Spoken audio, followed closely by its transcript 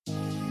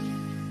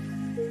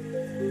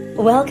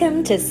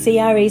Welcome to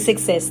CRE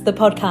Success, the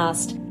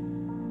podcast.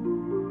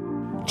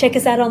 Check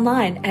us out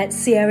online at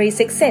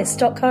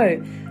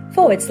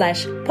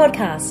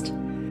cresuccess.co/podcast.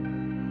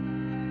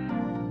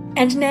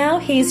 And now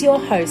here's your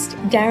host,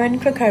 Darren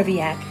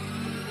Krakowiak.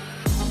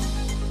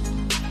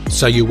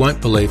 So you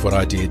won't believe what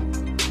I did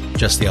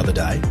just the other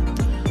day.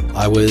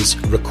 I was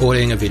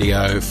recording a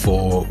video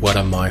for one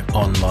of my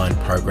online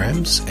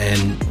programs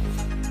and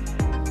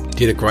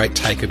did a great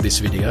take of this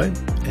video.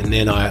 And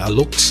then I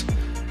looked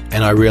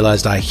and I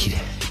realized I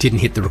didn't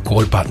hit the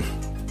record button.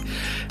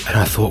 And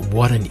I thought,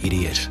 what an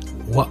idiot.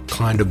 What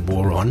kind of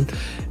moron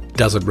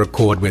doesn't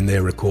record when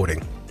they're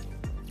recording?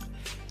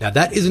 Now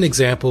that is an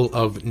example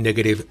of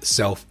negative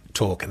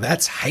self-talk.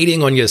 That's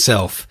hating on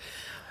yourself.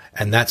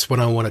 And that's what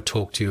I want to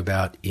talk to you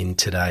about in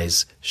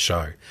today's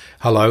show.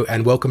 Hello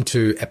and welcome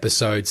to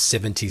episode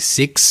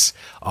 76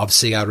 of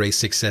CRE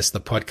Success,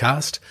 the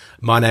podcast.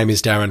 My name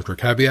is Darren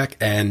Krakowiak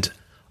and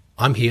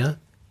I'm here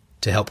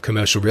to help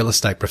commercial real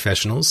estate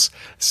professionals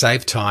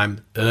save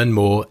time, earn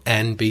more,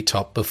 and be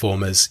top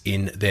performers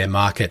in their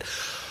market.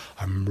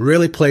 I'm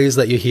really pleased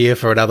that you're here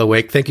for another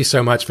week. Thank you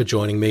so much for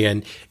joining me.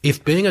 And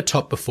if being a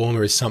top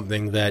performer is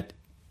something that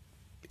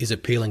is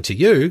appealing to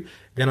you,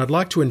 then I'd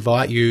like to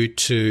invite you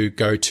to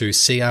go to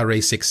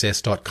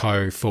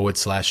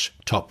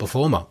cresuccess.co/top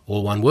performer,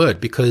 all one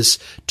word, because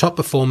Top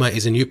Performer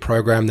is a new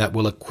program that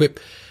will equip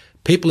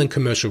people in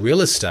commercial real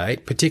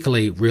estate,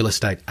 particularly real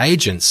estate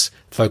agents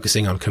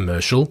focusing on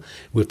commercial,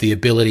 with the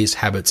abilities,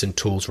 habits, and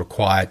tools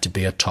required to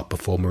be a top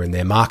performer in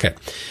their market.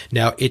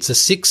 Now, it's a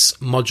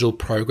 6-module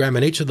program,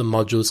 and each of the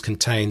modules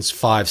contains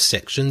 5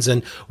 sections.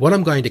 And what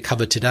I'm going to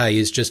cover today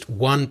is just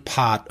one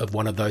part of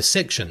one of those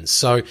sections.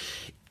 So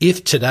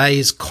if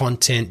today's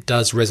content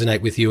does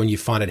resonate with you and you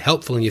find it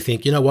helpful and you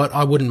think, you know what,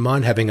 I wouldn't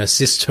mind having a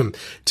system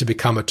to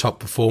become a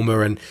top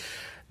performer, and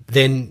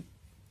then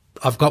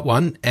I've got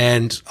one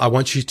and I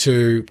want you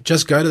to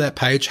just go to that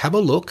page, have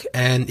a look,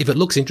 and if it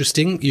looks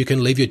interesting, you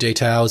can leave your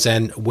details.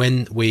 And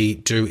when we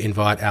do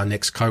invite our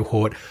next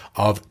cohort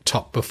of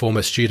top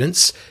performer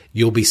students,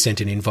 you'll be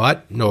sent an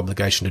invite, no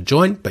obligation to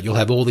join, but you'll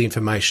have all the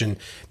information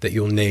that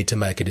you'll need to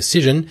make a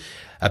decision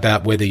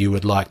about whether you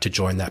would like to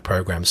join that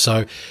program.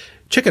 So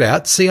check it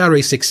out,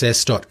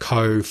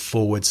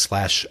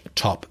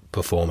 cresuccess.co/top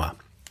performer.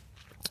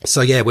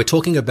 So yeah, we're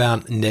talking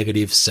about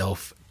negative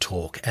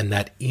self-talk and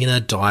that inner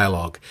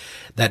dialogue,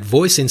 that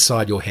voice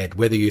inside your head,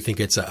 whether you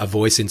think it's a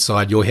voice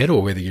inside your head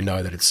or whether you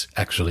know that it's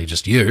actually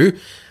just you.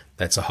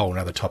 That's a whole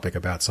other topic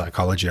about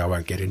psychology I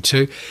won't get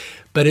into.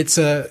 But it's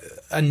a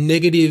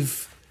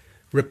negative,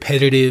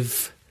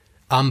 repetitive,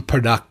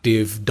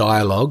 unproductive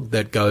dialogue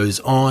that goes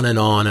on and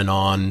on and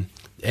on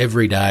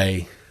every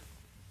day,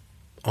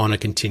 on a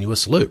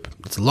continuous loop.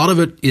 A lot of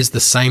it is the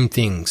same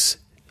things,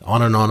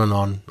 on and on and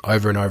on,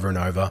 over and over and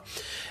over.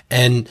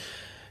 And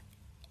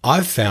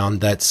I've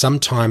found that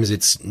sometimes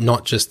it's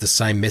not just the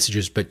same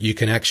messages, but you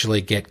can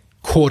actually get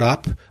caught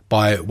up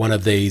by one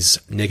of these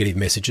negative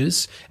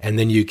messages, and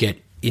then you get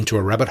into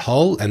a rabbit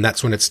hole, and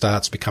that's when it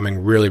starts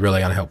becoming really,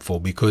 really unhelpful,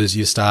 because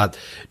you start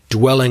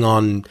dwelling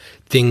on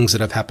things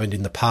that have happened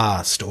in the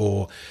past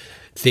or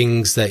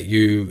things that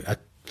you are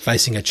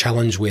facing a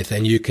challenge with,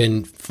 and you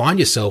can find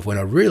yourself in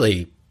a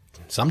really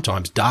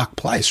sometimes dark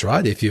place,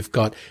 right? If you've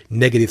got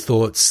negative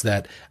thoughts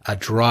that are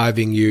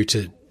driving you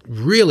to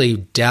really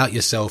doubt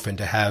yourself and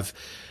to have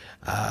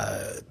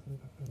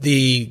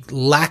the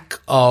lack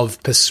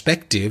of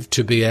perspective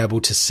to be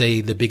able to see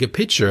the bigger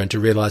picture and to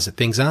realize that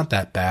things aren't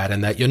that bad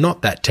and that you're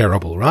not that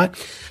terrible, right?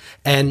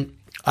 And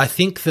I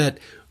think that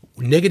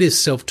negative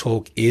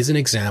self-talk is an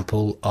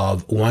example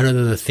of one of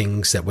the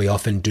things that we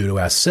often do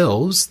to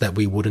ourselves that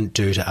we wouldn't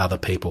do to other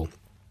people.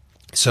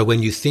 So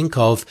when you think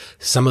of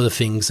some of the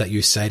things that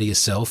you say to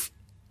yourself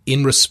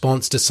in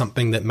response to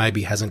something that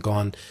maybe hasn't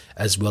gone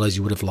as well as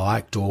you would have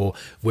liked, or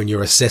when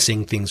you're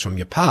assessing things from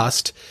your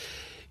past,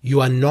 you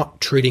are not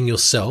treating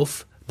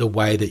yourself the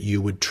way that you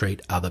would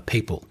treat other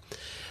people.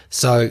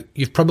 So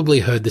you've probably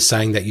heard the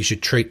saying that you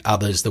should treat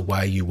others the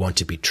way you want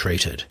to be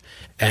treated.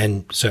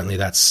 And certainly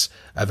that's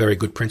a very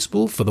good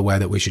principle for the way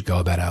that we should go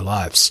about our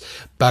lives.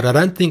 But I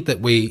don't think that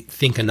we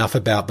think enough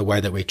about the way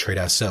that we treat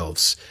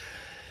ourselves.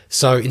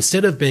 So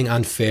instead of being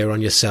unfair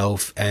on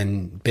yourself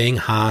and being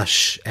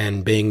harsh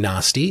and being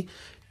nasty,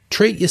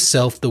 treat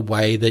yourself the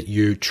way that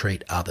you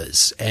treat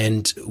others.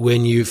 And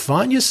when you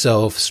find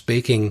yourself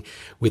speaking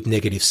with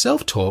negative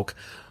self-talk,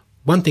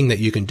 one thing that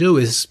you can do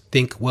is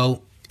think,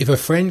 well, if a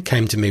friend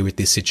came to me with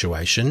this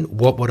situation,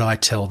 what would I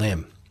tell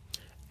them?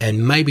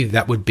 And maybe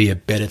that would be a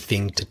better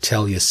thing to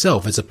tell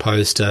yourself, as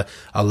opposed to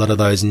a lot of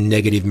those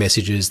negative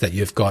messages that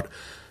you've got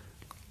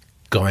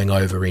going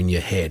over in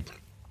your head.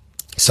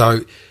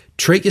 So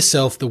treat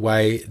yourself the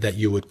way that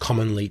you would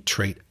commonly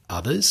treat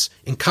others.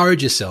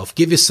 Encourage yourself.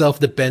 Give yourself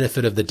the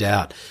benefit of the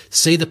doubt.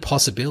 See the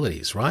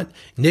possibilities, right?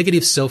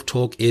 Negative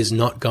self-talk is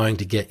not going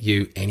to get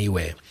you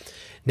anywhere.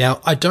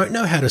 Now, I don't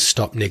know how to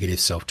stop negative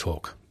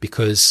self-talk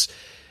because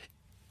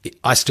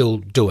I still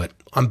do it.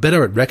 I'm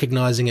better at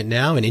recognizing it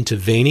now and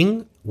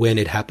intervening when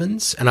it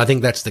happens. And I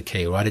think that's the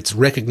key, right? It's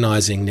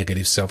recognizing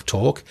negative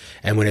self-talk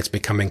and when it's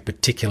becoming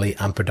particularly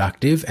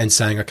unproductive and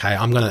saying, okay,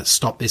 I'm going to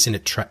stop this in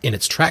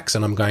its tracks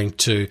and I'm going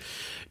to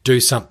do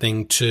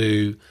something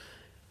to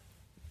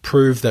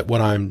prove that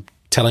what I'm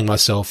telling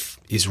myself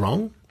is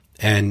wrong.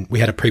 And we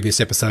had a previous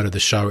episode of the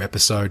show,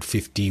 episode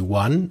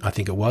 51, I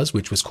think it was,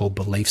 which was called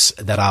Beliefs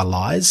That Are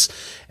Lies.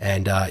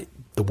 And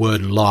the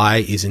word lie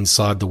is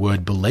inside the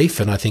word belief.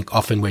 And I think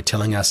often we're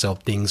telling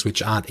ourselves things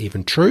which aren't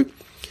even true.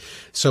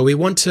 So we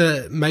want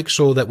to make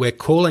sure that we're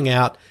calling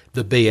out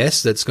the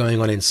BS that's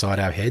going on inside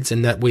our heads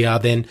and that we are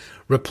then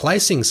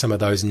replacing some of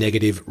those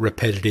negative,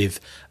 repetitive,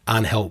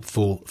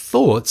 unhelpful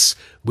thoughts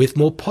with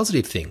more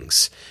positive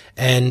things.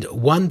 And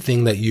one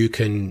thing that you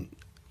can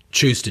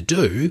choose to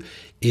do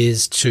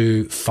is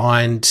to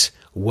find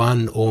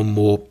one or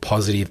more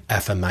positive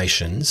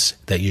affirmations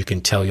that you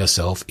can tell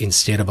yourself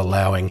instead of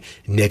allowing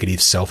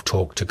negative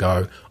self-talk to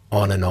go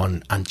on and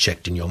on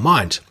unchecked in your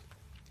mind.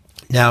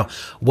 Now,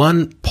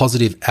 one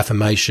positive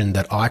affirmation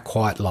that I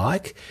quite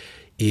like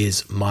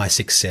is my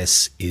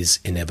success is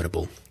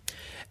inevitable.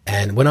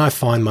 And when I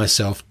find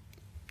myself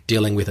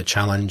dealing with a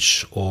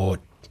challenge or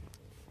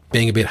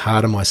being a bit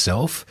hard on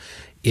myself,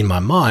 in my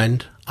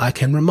mind, I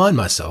can remind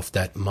myself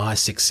that my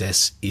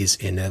success is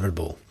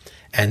inevitable.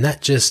 And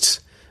that just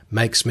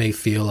makes me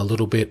feel a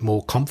little bit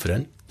more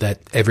confident that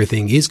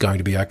everything is going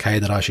to be okay,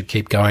 that I should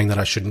keep going, that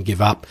I shouldn't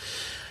give up.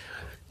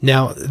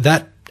 Now,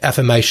 that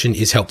affirmation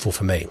is helpful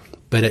for me,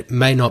 but it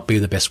may not be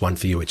the best one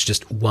for you. It's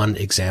just one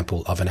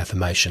example of an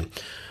affirmation.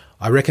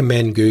 I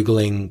recommend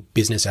Googling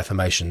business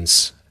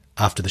affirmations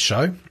after the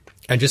show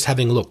and just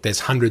having a look.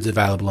 There's hundreds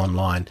available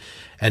online.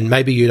 And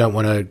maybe you don't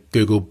want to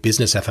Google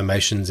business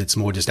affirmations. It's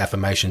more just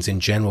affirmations in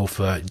general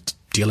for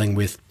dealing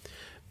with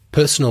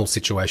personal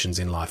situations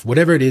in life.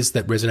 Whatever it is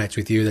that resonates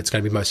with you, that's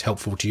going to be most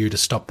helpful to you to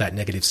stop that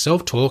negative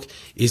self-talk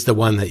is the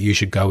one that you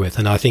should go with.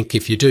 And I think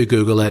if you do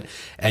Google it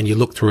and you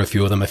look through a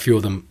few of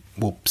them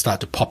will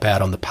start to pop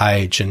out on the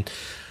page. And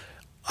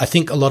I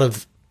think a lot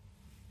of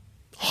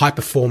high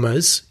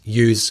performers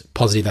use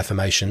positive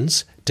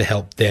affirmations to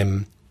help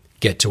them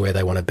get to where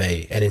they want to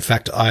be. And in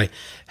fact, I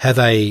have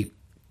a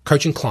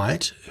coaching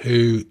client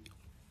who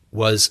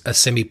was a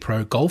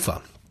semi-pro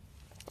golfer.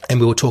 And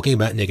we were talking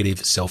about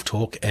negative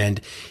self-talk,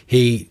 and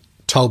he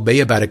told me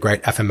about a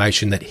great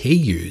affirmation that he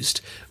used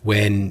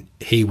when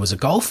he was a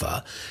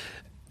golfer,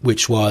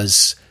 which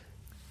was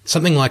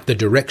something like, the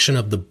direction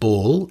of the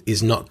ball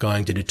is not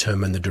going to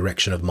determine the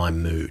direction of my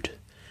mood.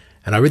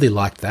 And I really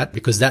liked that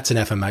because that's an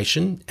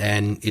affirmation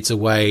and it's a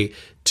way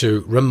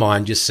to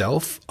remind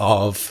yourself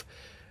of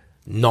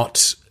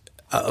not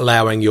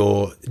allowing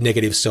your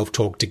negative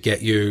self-talk to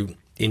get you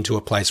into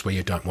a place where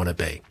you don't want to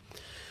be.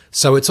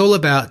 So it's all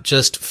about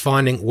just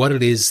finding what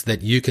it is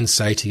that you can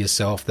say to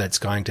yourself that's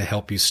going to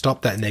help you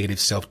stop that negative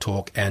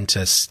self-talk and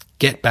to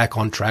get back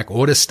on track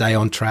or to stay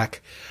on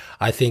track.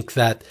 I think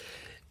that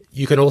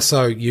you can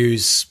also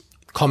use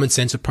common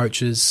sense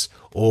approaches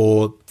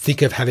or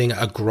think of having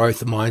a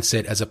growth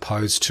mindset as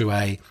opposed to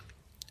a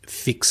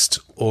fixed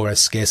or a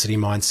scarcity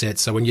mindset.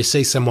 So when you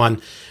see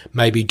someone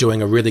maybe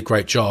doing a really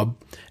great job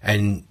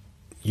and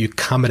you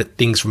come at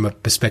things from a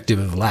perspective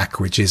of lack,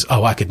 which is,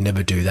 oh, I could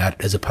never do that,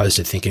 as opposed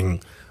to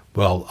thinking,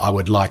 well, I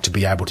would like to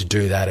be able to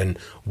do that. And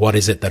what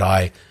is it that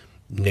I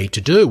need to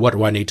do? What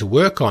do I need to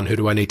work on? Who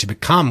do I need to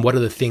become? What are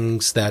the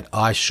things that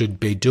I should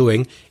be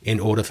doing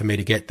in order for me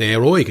to get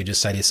there? Or you could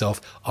just say to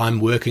yourself, I'm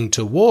working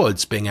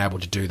towards being able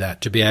to do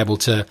that, to be able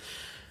to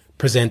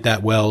present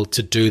that well,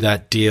 to do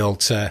that deal,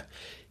 to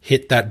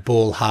hit that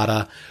ball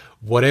harder.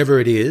 Whatever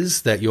it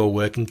is that you're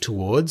working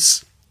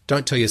towards,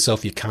 don't tell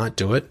yourself you can't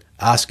do it.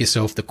 Ask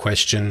yourself the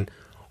question,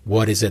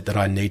 what is it that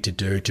I need to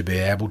do to be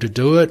able to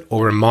do it?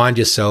 Or remind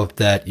yourself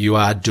that you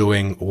are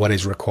doing what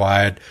is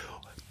required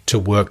to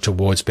work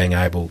towards being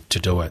able to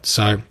do it.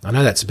 So I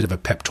know that's a bit of a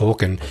pep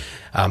talk,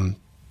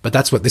 but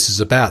that's what this is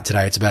about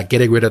today. It's about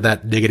getting rid of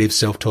that negative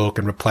self-talk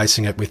and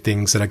replacing it with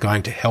things that are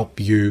going to help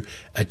you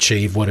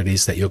achieve what it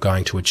is that you're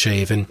going to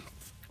achieve. And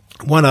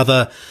one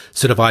other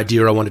sort of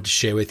idea I wanted to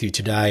share with you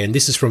today, and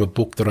this is from a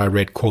book that I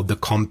read called The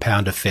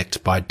Compound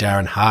Effect by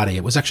Darren Hardy.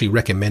 It was actually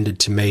recommended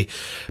to me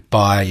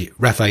by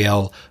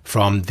Raphael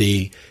from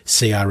the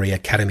CRE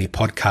Academy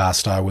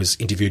podcast. I was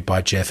interviewed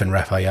by Jeff and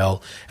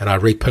Raphael, and I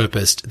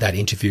repurposed that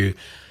interview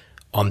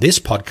on this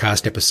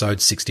podcast, episode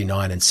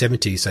 69 and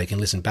 70, so you can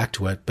listen back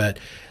to it. But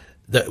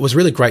it was a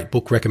really great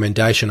book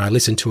recommendation. I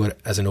listened to it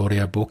as an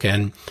audio book,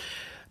 and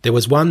there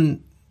was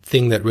one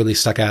thing that really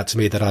stuck out to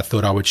me that I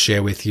thought I would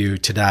share with you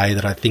today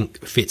that I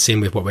think fits in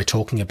with what we're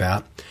talking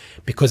about,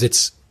 because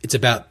it's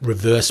about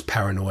reverse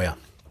paranoia.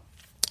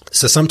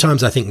 So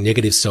sometimes I think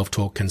negative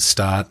self-talk can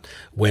start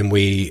when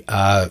we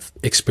are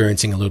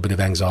experiencing a little bit of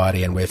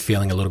anxiety and we're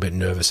feeling a little bit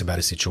nervous about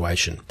a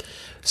situation.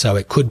 So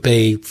it could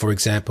be, for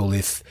example,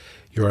 if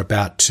you're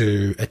about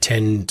to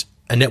attend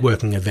a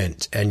networking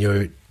event and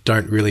you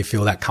don't really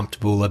feel that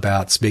comfortable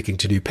about speaking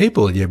to new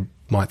people, you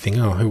might think,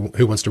 oh,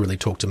 who wants to really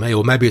talk to me?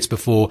 Or maybe it's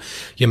before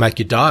you make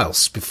your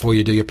dials, before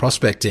you do your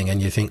prospecting,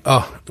 and you think,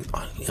 oh,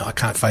 I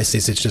can't face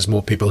this. It's just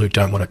more people who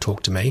don't want to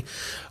talk to me.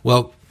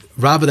 Well,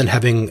 rather than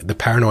having the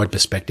paranoid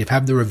perspective,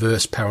 have the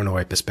reverse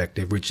paranoid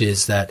perspective, which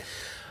is that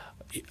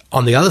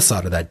on the other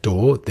side of that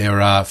door,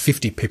 there are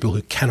 50 people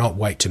who cannot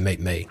wait to meet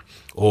me,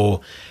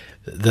 or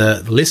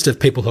the list of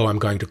people who I'm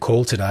going to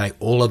call today,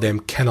 all of them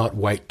cannot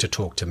wait to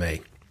talk to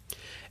me.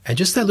 And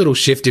just that little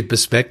shift in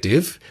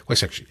perspective, well,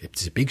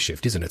 it's a big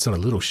shift, isn't it? It's not a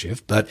little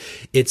shift, but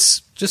it's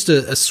just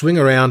a swing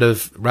around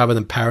of, rather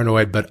than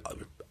paranoid, but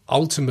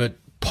ultimate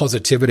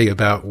positivity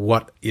about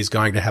what is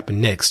going to happen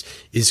next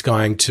is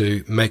going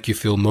to make you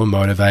feel more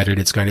motivated.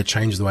 It's going to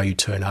change the way you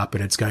turn up,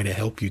 and it's going to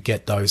help you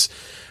get those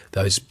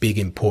big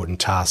important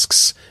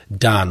tasks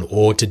done,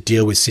 or to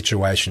deal with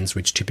situations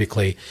which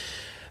typically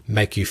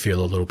make you feel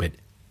a little bit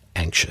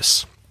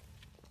anxious.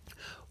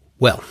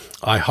 Well,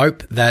 I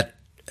hope that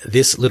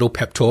this little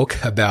pep talk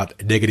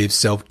about negative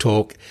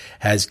self-talk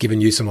has given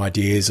you some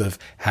ideas of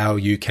how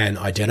you can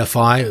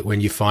identify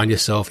when you find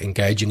yourself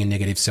engaging in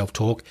negative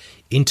self-talk,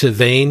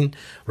 intervene,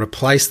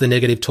 replace the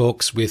negative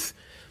talks with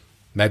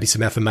maybe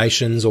some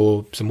affirmations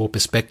or some more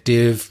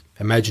perspective,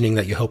 imagining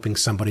that you're helping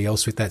somebody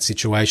else with that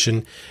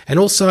situation, and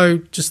also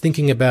just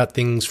thinking about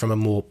things from a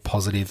more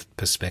positive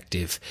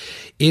perspective.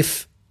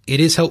 If it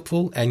is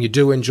helpful and you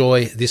do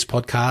enjoy this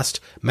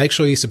podcast, make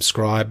sure you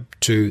subscribe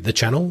to the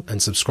channel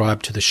and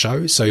subscribe to the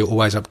show so you're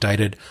always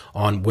updated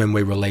on when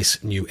we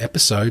release new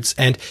episodes.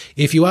 And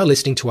if you are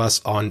listening to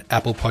us on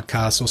Apple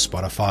Podcasts or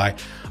Spotify,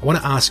 I want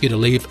to ask you to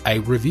leave a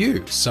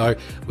review. So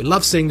we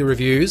love seeing the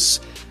reviews.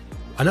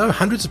 I know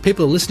hundreds of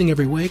people are listening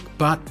every week,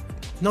 but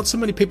not so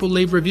many people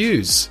leave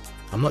reviews.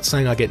 I'm not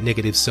saying I get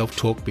negative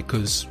self-talk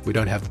because we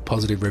don't have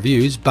positive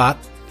reviews, but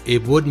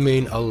it would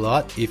mean a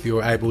lot if you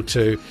were able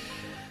to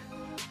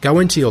go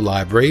into your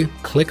library,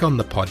 click on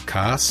the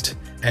podcast,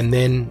 and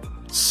then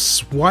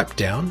swipe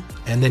down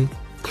and then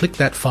click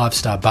that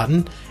 5-star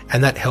button,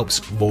 and that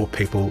helps more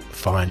people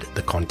find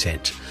the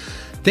content.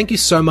 Thank you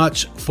so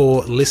much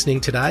for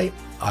listening today.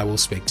 I will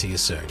speak to you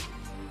soon.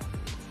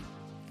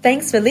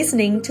 Thanks for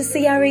listening to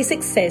CRE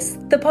Success,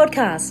 the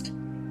podcast.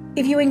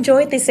 If you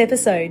enjoyed this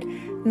episode,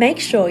 make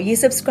sure you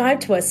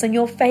subscribe to us on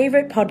your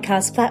favourite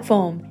podcast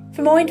platform.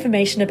 For more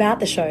information about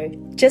the show,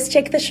 just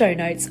check the show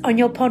notes on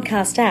your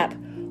podcast app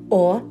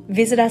or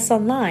visit us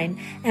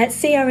online at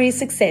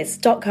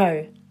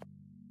cresuccess.co.